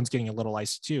Yankees one's getting a little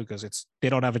icy too, because they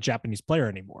don't have a Japanese player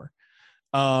anymore.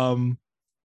 But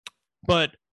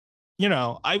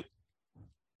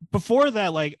before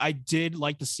that, like I did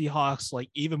like the Seahawks, like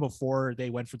even before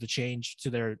they went for the change to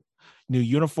their new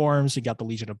uniforms, you got the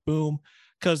Legion of Boom,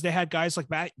 because they had guys like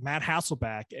Matt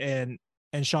Hasselbeck and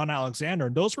and Sean Alexander.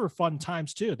 And those were fun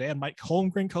times too. They had Mike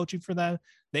Holmgren coaching for them.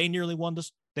 They nearly won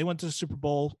this. They went to the Super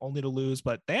Bowl only to lose,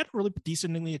 but they had a really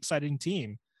decently exciting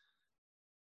team.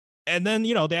 And then,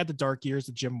 they had the dark years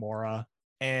of Jim Mora,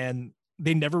 and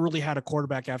they never really had a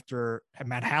quarterback after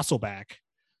Matt Hasselbeck.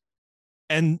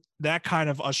 And that kind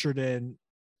of ushered in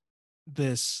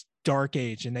this dark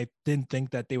age, and they didn't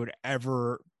think that they would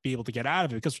ever be able to get out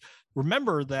of it. Because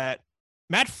remember that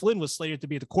Matt Flynn was slated to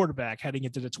be the quarterback heading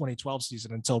into the 2012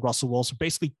 season until Russell Wilson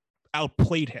basically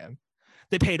outplayed him.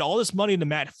 They paid all this money to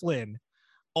Matt Flynn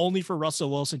only for Russell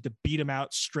Wilson to beat him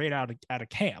out straight out of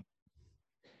camp.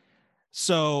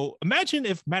 So imagine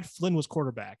if Matt Flynn was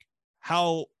quarterback,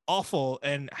 how awful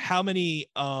and how many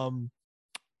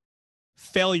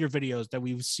failure videos that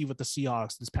we see with the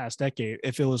Seahawks this past decade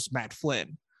if it was Matt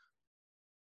Flynn.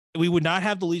 We would not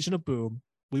have the Legion of Boom.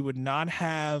 We would not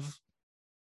have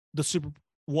the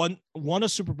won a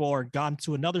Super Bowl or gone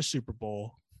to another Super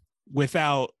Bowl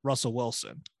without Russell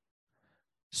Wilson.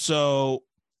 So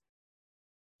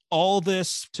all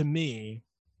this to me,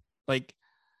 like,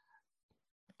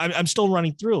 I'm still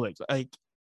running through it. Like,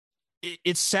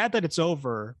 it's sad that it's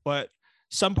over, but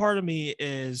some part of me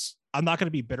is I'm not going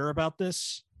to be bitter about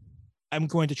this. I'm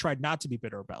going to try not to be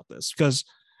bitter about this because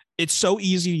it's so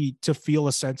easy to feel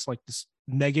a sense like this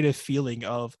negative feeling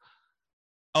of,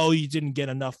 oh, you didn't get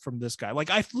enough from this guy. Like,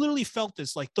 I literally felt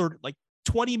this like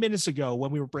 20 minutes ago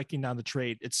when we were breaking down the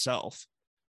trade itself.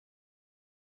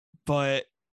 But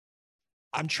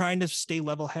I'm trying to stay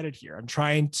level-headed here.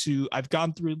 I've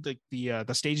gone through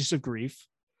the stages of grief,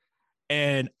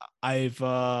 and I've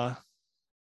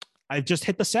just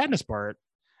hit the sadness part.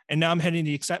 And now I'm hitting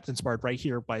the acceptance part right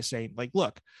here by saying, like,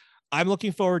 look, I'm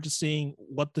looking forward to seeing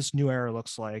what this new era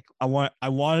looks like. I want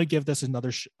to give this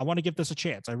I want to give this a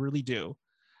chance. I really do.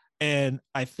 And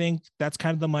I think that's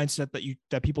kind of the mindset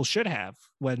that people should have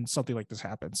when something like this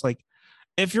happens. Like,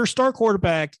 if your star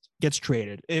quarterback gets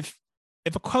traded, if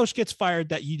a coach gets fired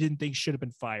that you didn't think should have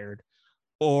been fired,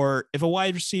 or if a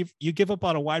wide receiver, you give up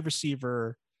on a wide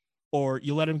receiver, or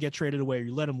you let him get traded away, or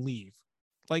you let him leave,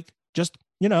 like, just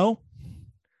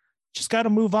got to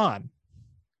move on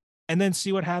and then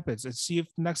see what happens and see if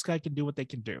the next guy can do what they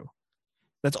can do.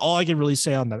 That's all I can really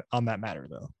say on that matter,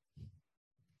 though.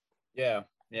 Yeah.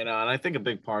 And I think a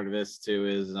big part of this too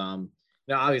is,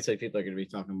 obviously people are going to be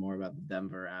talking more about the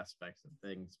Denver aspects of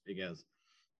things because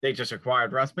they just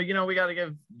acquired Russ, but we got to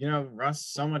give, Russ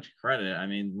so much credit. I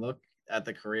mean, look at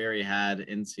the career he had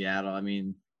in Seattle. I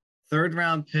mean, 3rd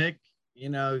round pick,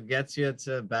 gets you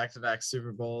to back-to-back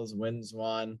Super Bowls, wins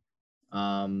one.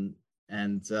 And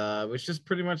was just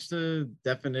pretty much the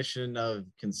definition of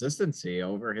consistency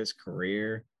over his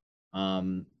career.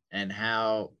 And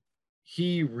how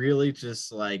he really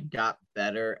just like got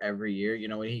better every year.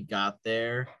 When he got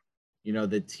there,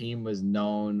 the team was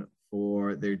known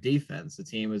for their defense. The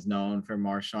team was known for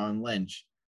Marshawn Lynch.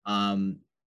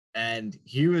 And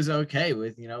he was okay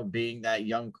with, being that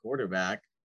young quarterback.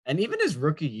 And even his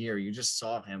rookie year, you just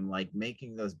saw him like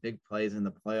making those big plays in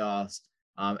the playoffs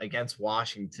against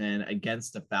Washington,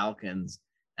 against the Falcons.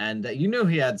 And you knew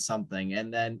he had something.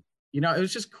 And then, it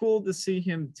was just cool to see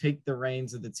him take the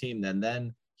reins of the team.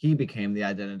 Then he became the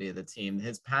identity of the team.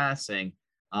 His passing,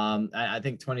 I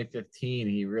think 2015,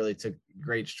 he really took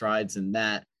great strides in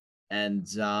that. And,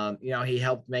 he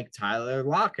helped make Tyler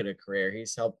Lockett a career.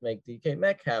 He's helped make DK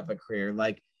Metcalf a career.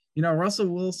 Like, Russell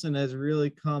Wilson has really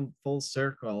come full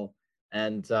circle.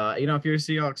 And, if you're a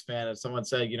Seahawks fan, if someone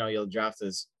said, you'll draft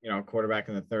this, quarterback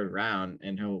in the 3rd round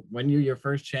and he'll win you your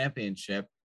first championship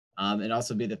and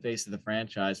also be the face of the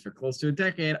franchise for close to a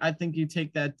decade, I think you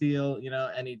take that deal,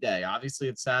 any day. Obviously,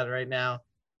 it's sad right now.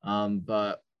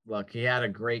 But look, he had a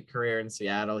great career in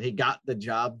Seattle. He got the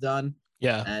job done.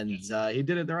 Yeah. And he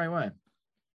did it the right way.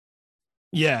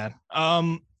 Yeah.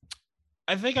 I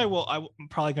think I'm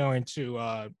probably going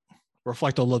to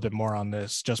reflect a little bit more on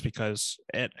this just because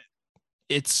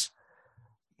it's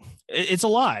a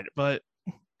lot. But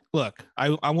look,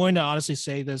 I'm going to honestly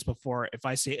say this before if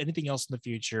I say anything else in the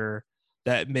future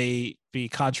that may be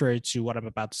contrary to what I'm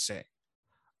about to say.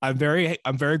 I'm very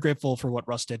grateful for what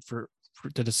Russ did to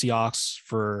the Seahawks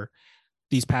for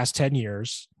these past 10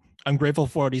 years. I'm grateful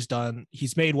for what he's done.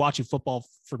 He's made watching football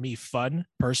for me fun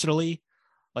personally.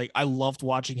 Like, I loved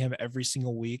watching him every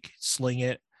single week, sling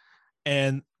it.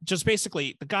 And just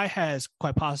basically, the guy has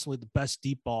quite possibly the best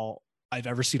deep ball I've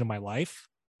ever seen in my life.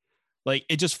 Like,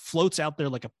 it just floats out there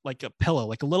like a pillow,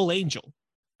 like a little angel.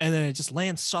 And then it just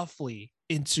lands softly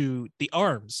into the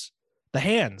arms, the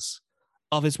hands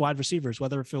of his wide receivers,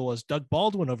 whether if it was Doug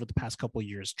Baldwin over the past couple of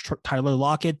years, Tyler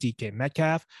Lockett, DK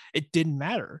Metcalf, it didn't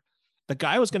matter. The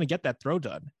guy was going to get that throw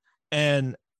done.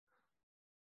 And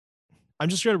I'm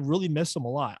just going to really miss him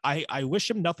a lot. I wish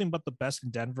him nothing but the best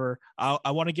in Denver. I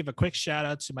want to give a quick shout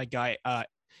out to my guy,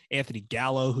 Anthony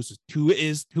Gallo, who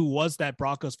was that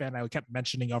Broncos fan I kept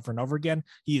mentioning over and over again.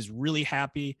 He is really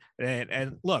happy.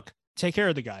 And look, take care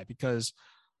of the guy because,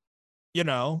 you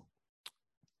know,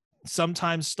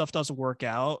 sometimes stuff doesn't work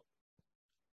out.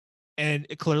 And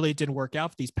it clearly didn't work out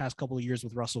for these past couple of years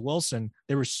with Russell Wilson.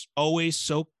 They were always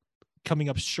so coming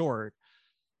up short.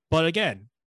 But again,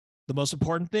 the most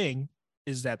important thing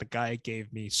is that the guy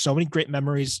gave me so many great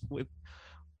memories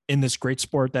in this great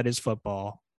sport that is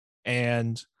football.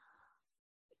 And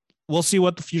we'll see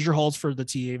what the future holds for the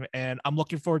team. And I'm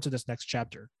looking forward to this next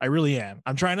chapter. I really am.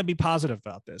 I'm trying to be positive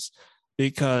about this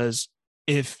because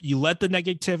if you let the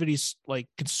negativities like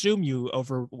consume you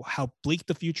over how bleak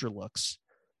the future looks,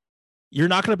 you're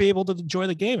not going to be able to enjoy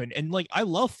the game. And like, I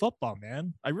love football,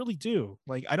 man. I really do.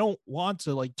 Like, I don't want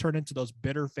to like turn into those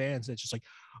bitter fans that's just like,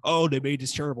 oh, they made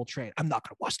this terrible trade, I'm not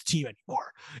going to watch the team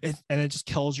anymore. And it just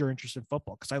kills your interest in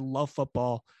football because I love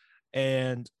football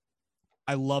and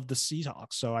I love the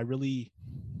Seahawks. So I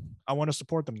want to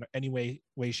support them in any way,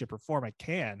 shape, or form I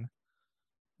can.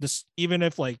 This, even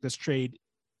if like this trade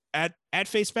at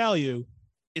face value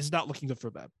is not looking good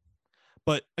for them.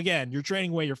 But again, you're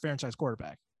trading away your franchise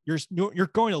quarterback. You're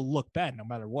going to look bad no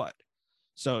matter what.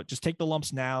 So just take the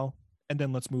lumps now, and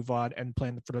then let's move on and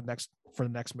plan for the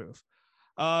next move.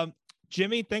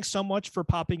 Jimmy, thanks so much for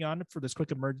popping on for this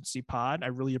quick emergency pod. I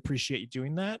really appreciate you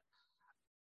doing that.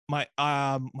 My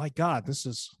God, this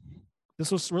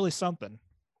was really something.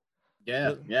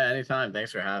 Yeah, anytime.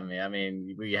 Thanks for having me. I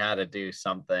mean, we had to do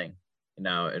something,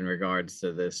 in regards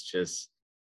to this. Just,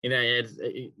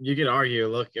 you could argue,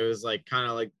 look, it was like kind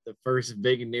of like the first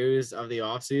big news of the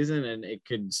offseason, and it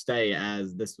could stay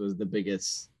as this was the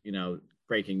biggest,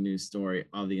 breaking news story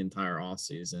of the entire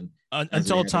offseason.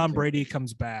 Until Tom Brady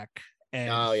comes back. And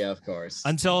oh, yeah, of course.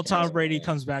 Until Tom Brady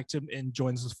comes back and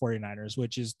joins the 49ers,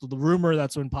 which is the rumor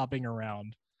that's been popping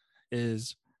around,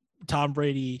 is Tom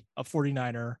Brady, a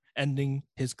 49er, ending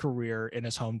his career in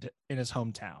his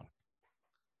hometown.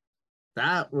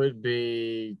 That would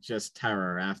be just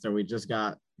terror after we just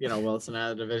got, Wilson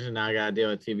out of the division. Now I got to deal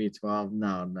with TB12.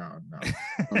 No.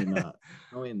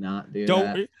 Probably not, dude.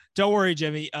 Don't worry,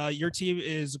 Jimmy. Your team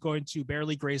is going to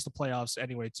barely graze the playoffs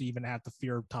anyway to even have to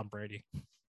fear Tom Brady.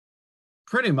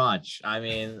 Pretty much. I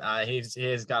mean,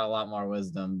 he's got a lot more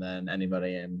wisdom than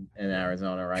anybody in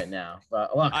Arizona right now.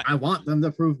 But look, I want them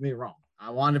to prove me wrong.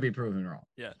 I want to be proven wrong.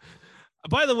 Yeah.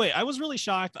 By the way, I was really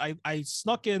shocked. I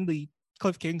snuck in the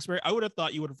Cliff Kingsbury. I would have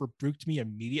thought you would have rebuked me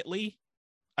immediately.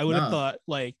 I would have thought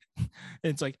like,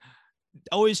 it's like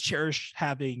always cherish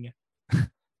having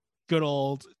good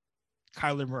old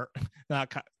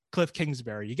Cliff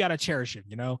Kingsbury. You got to cherish him.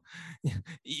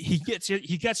 He gets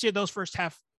you those first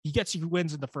half. He gets you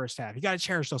wins in the first half. You got to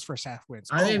cherish those first half wins.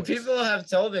 I mean, people have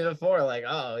told me before, like,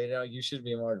 oh, you should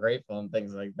be more grateful and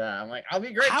things like that. I'm like, I'll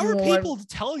be grateful. How are people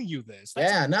telling you this?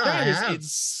 That is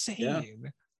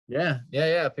insane. Yeah.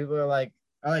 People are like,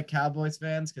 I like Cowboys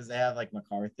fans because they have like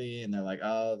McCarthy, and they're like,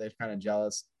 oh, they're kind of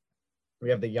jealous. We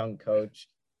have the young coach,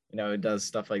 who does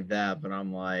stuff like that. But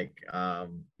I'm like, I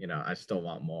still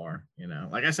want more.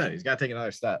 Like I said, he's got to take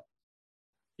another step.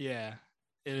 Yeah,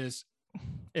 it is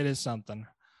something.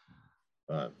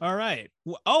 But all right.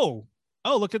 Oh,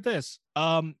 look at this.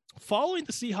 Following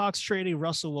the Seahawks trading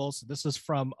Russell Wilson, this is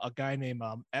from a guy named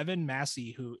Evan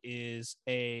Massey, who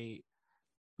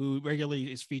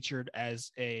regularly is featured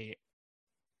as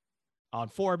on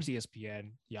Forbes,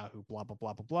 ESPN, Yahoo, blah, blah,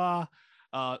 blah, blah, blah.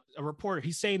 A reporter,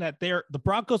 he's saying that the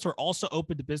Broncos are also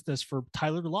open to business for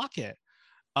Tyler Lockett.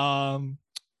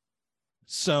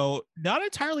 So not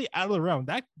entirely out of the realm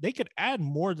that they could add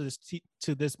more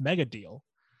to this mega deal.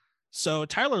 So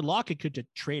Tyler Lockett could get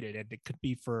traded, and it could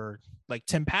be for like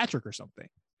Tim Patrick or something,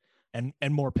 and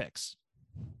more picks.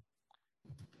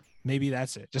 Maybe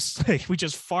that's it. Just like we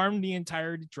just farmed the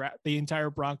entire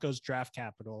Broncos draft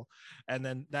capital, and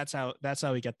then that's how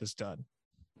we get this done.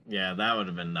 Yeah, that would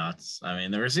have been nuts. I mean,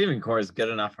 the receiving core is good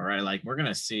enough already. Like we're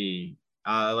gonna see,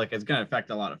 it's gonna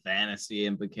affect a lot of fantasy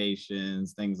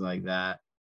implications, things like that.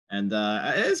 And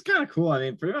it's kind of cool. I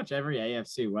mean, pretty much every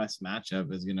AFC West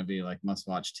matchup is gonna be like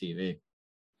must-watch TV.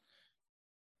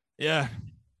 Yeah.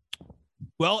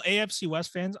 Well, AFC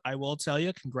West fans, I will tell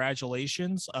you,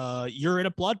 congratulations. You're in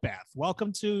a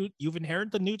bloodbath. You've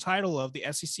inherited the new title of the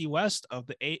SEC West of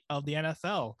the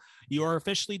NFL. You are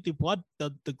officially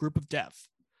the group of death.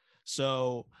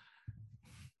 So,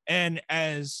 and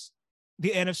as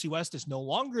the NFC West is no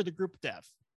longer the group of death,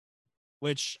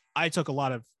 which I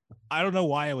don't know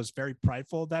why I was very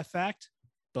prideful of that fact,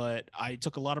 but I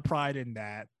took a lot of pride in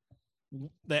that.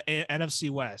 the NFC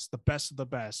West, the best of the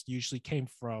best, usually came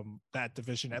from that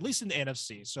division, at least in the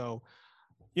NFC. So,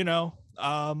 you know,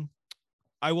 I'll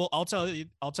tell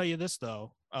you this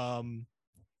though.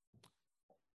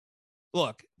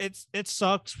 Look, it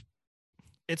sucked.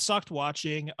 It sucked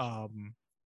watching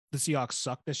the Seahawks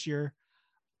suck this year.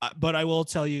 But I will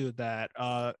tell you that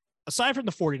aside from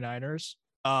the 49ers,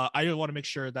 I want to make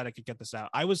sure that I could get this out.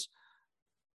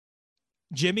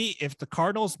 Jimmy, if the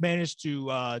Cardinals manage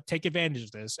to take advantage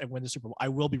of this and win the Super Bowl, I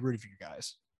will be rooting for you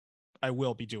guys. I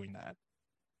will be doing that.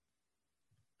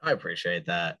 I appreciate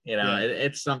that. You know,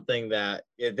 it's something that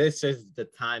this is the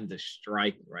time to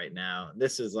strike right now.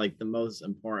 This is like the most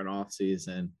important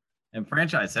offseason in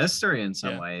franchise history in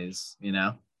some ways, you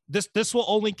know. This will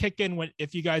only kick in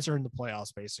if you guys are in the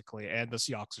playoffs, basically, and the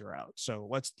Seahawks are out. So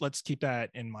let's keep that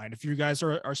in mind. If you guys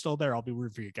are still there, I'll be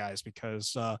rooting for you guys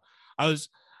because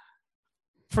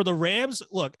for the Rams.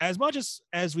 Look, as much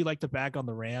as we like to bag on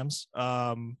the Rams,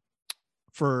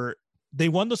 they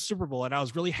won the Super Bowl, and I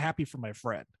was really happy for my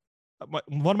friend.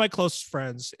 One of my closest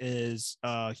friends is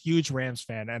a huge Rams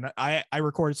fan, and I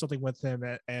recorded something with him,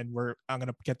 and I'm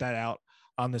gonna get that out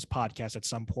on this podcast at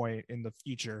some point in the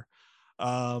future.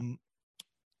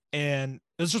 And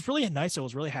it was just really nice. I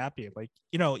was really happy. Like,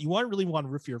 you know, you really want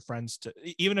to root for your friends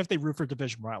even if they root for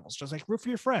division rivals, just like root for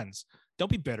your friends.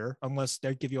 Don't be bitter unless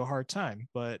they give you a hard time.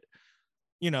 But,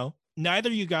 you know, neither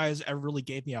of you guys ever really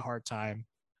gave me a hard time.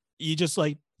 You just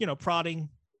like, you know, prodding.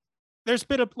 There's a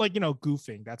bit of like, you know,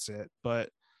 goofing. That's it. But,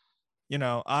 you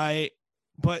know,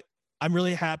 but I'm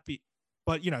really happy.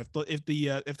 But, you know, if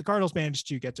the Cardinals manage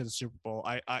to get to the Super Bowl,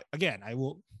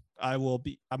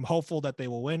 I'm hopeful that they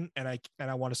will win. And I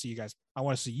want to see you guys. I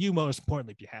want to see you most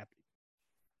importantly be happy.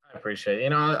 I appreciate it.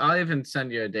 You know, I'll even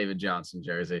send you a David Johnson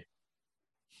jersey.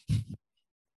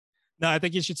 No, I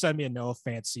think you should send me a Noah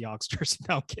Fant Seahawks jersey.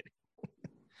 No, I'm kidding.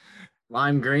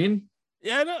 Lime green?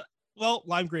 Yeah, no. Well,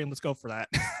 lime green. Let's go for that.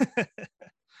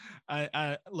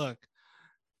 I look.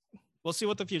 We'll see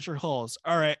what the future holds.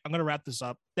 All right, I'm going to wrap this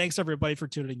up. Thanks everybody for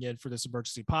tuning in for this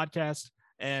emergency podcast,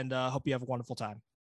 and hope you have a wonderful time.